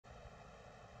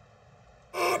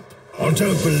I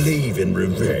don't believe in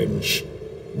revenge.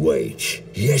 Wait,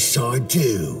 yes I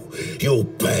do. You'll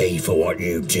pay for what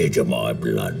you did to my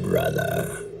blood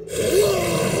brother.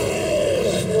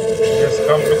 Yes,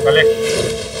 come to collect.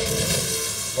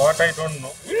 What I don't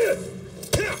know.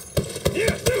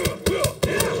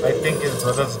 I think his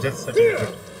brother's death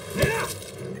certificate.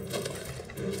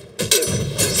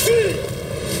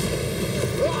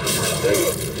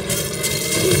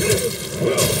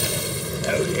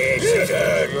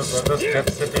 Your brother's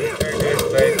death certificate is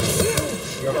like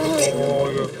you have to go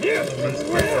your woman's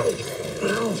friend office.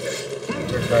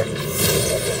 Get that.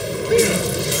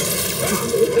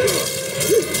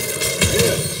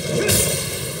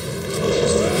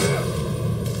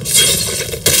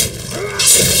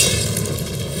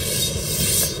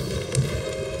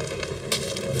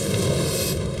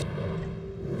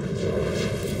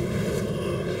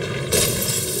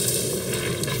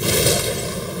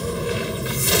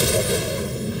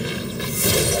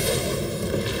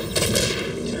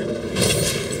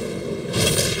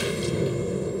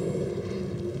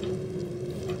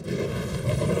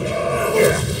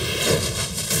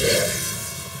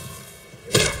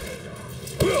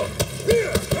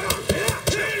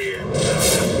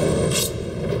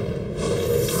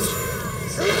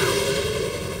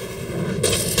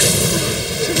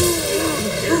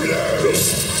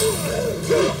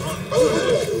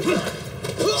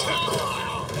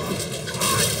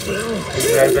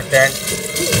 There's a tank.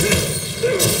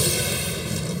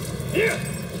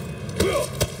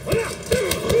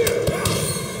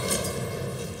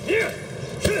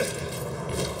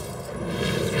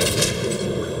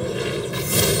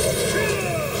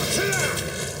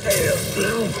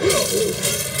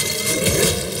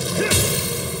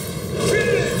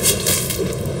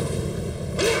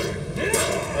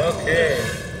 Okay.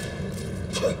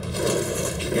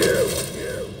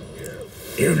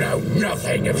 You know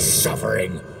nothing of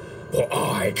suffering, but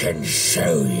I can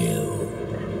show you.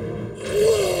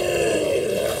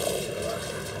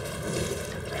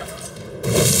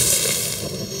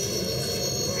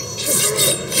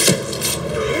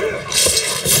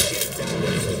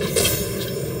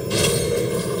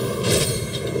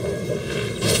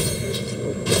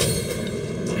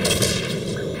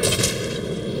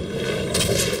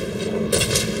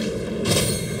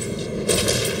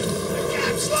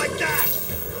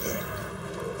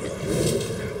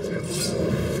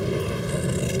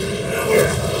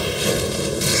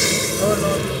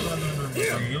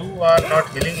 You are not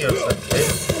healing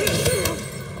yourself, right?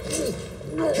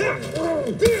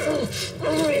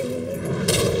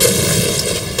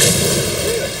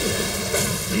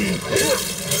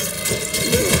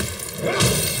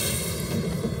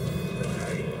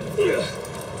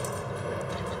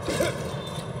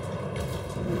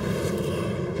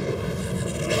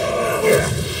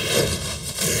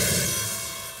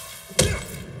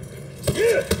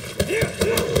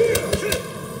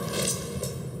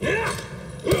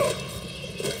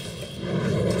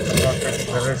 Not taking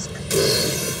the risk.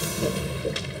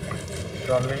 It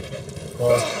only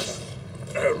costs.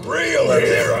 A real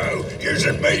hero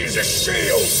using me as a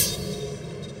shield.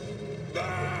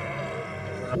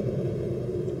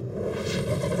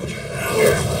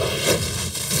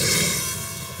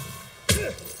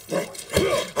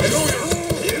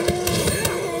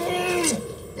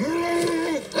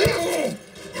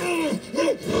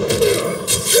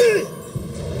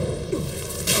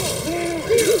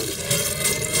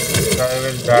 I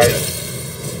will die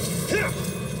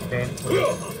painfully.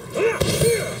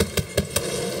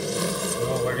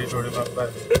 Nobody told him about that.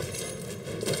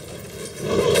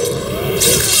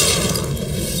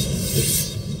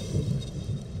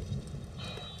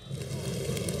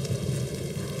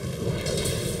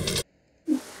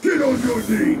 Get on your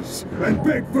knees and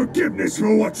beg forgiveness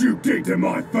for what you did to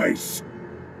my face.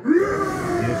 Your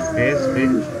face,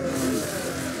 bitch.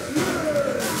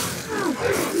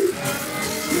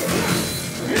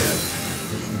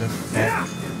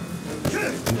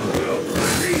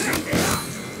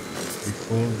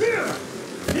 Before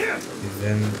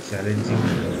then challenging.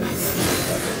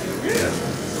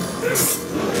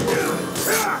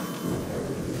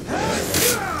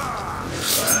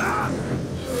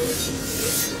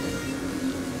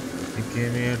 He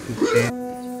came here to change.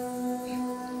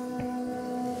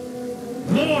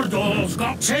 Mordor's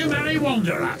got too many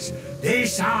wanderers.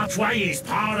 This archway is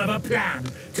part of a plan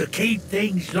to keep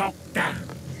things locked down.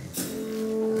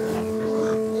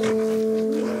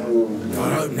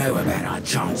 I don't know about our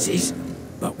chances,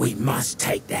 but we must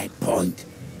take that point.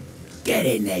 Get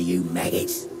in there, you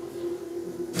maggots.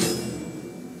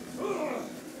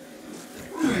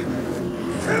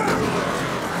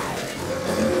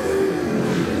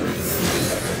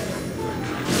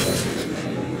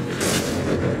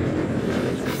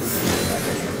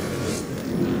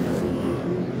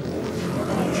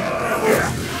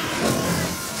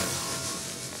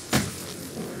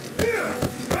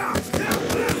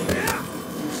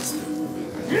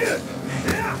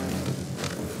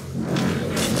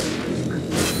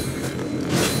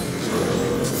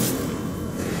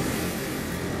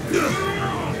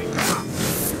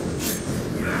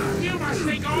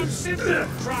 think I'm simple.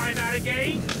 Try that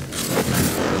again.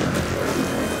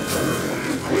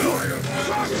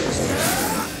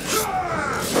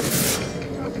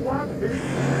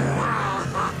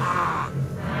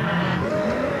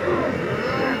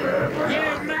 You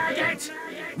maggot!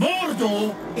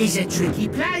 Mordor is a tricky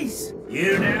place.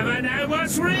 You never know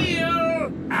what's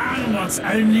real and what's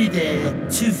only there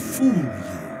to fool you.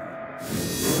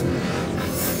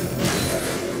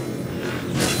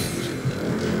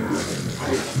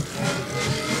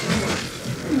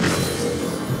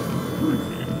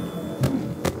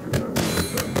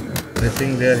 I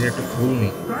think they are here to fool me.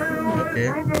 Okay.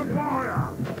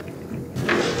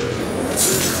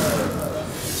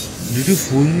 Did you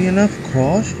fool me enough,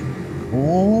 Cross?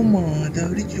 Oh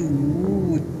mother,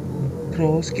 you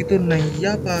Cross की तो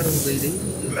नैया पार हो गई रे.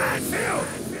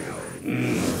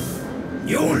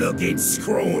 You're looking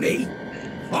scrawny.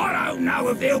 I don't know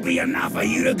if there'll be enough of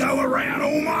you to go around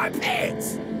all my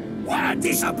pets. What a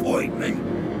disappointment.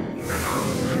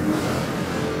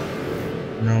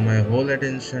 Now my whole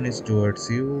attention is towards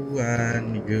you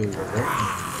and you.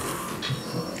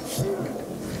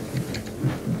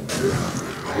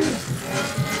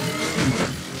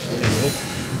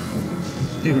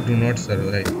 You do not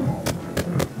survive.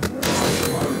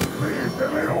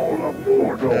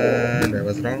 And I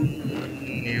was wrong.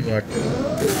 You are too.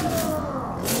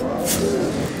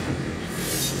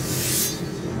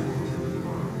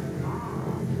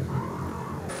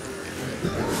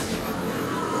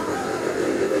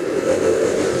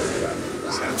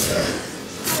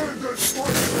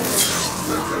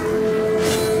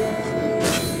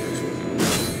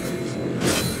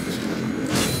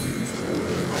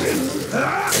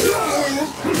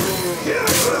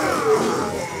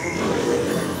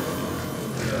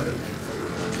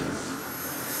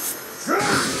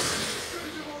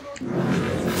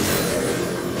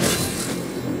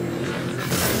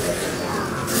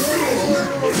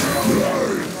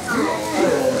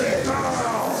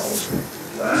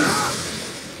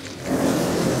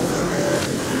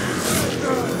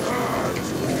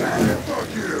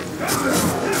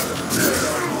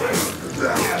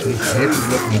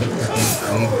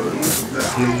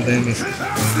 Kill them if I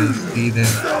see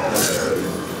them.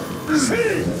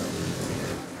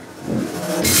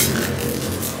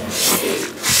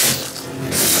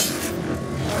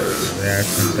 That's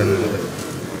something.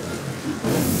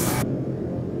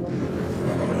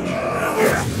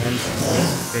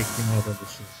 Take him out of the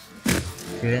ship.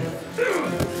 Okay.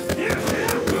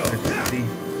 Let's see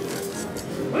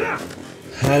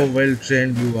how well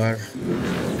trained you are.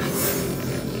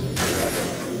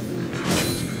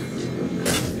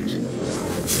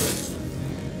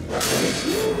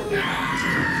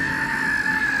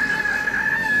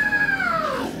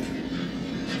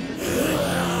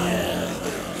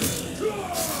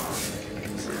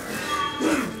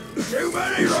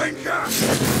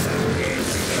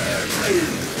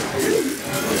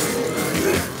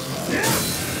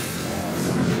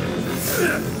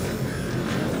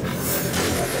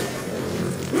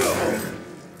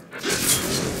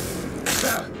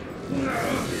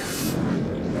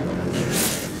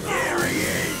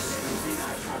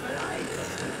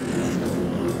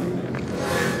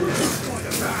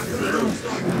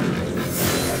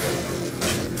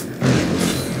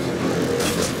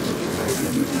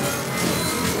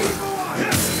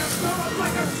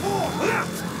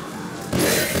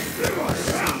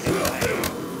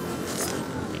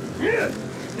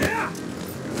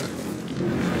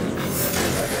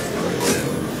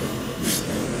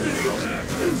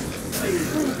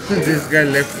 This guy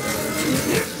left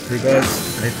because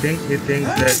I think he thinks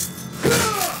that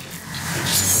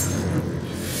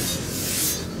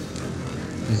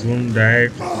his own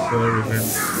died before even.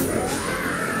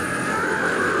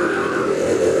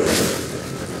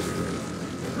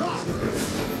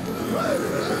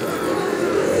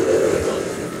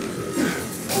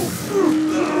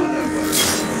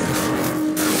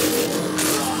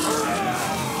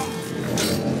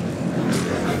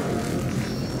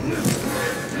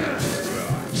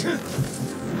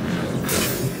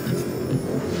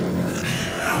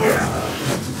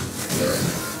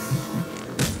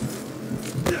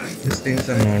 Things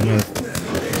are normal.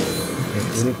 The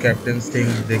Guru captains think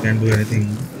they can do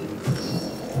anything.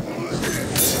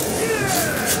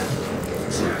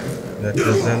 That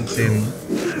results in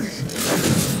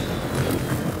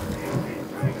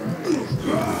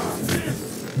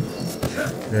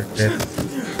their death.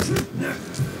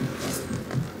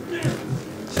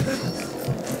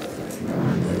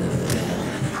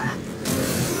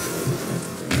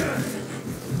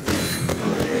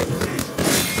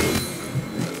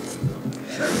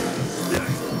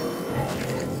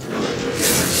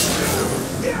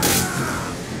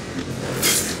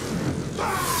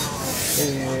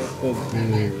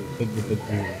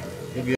 teguh.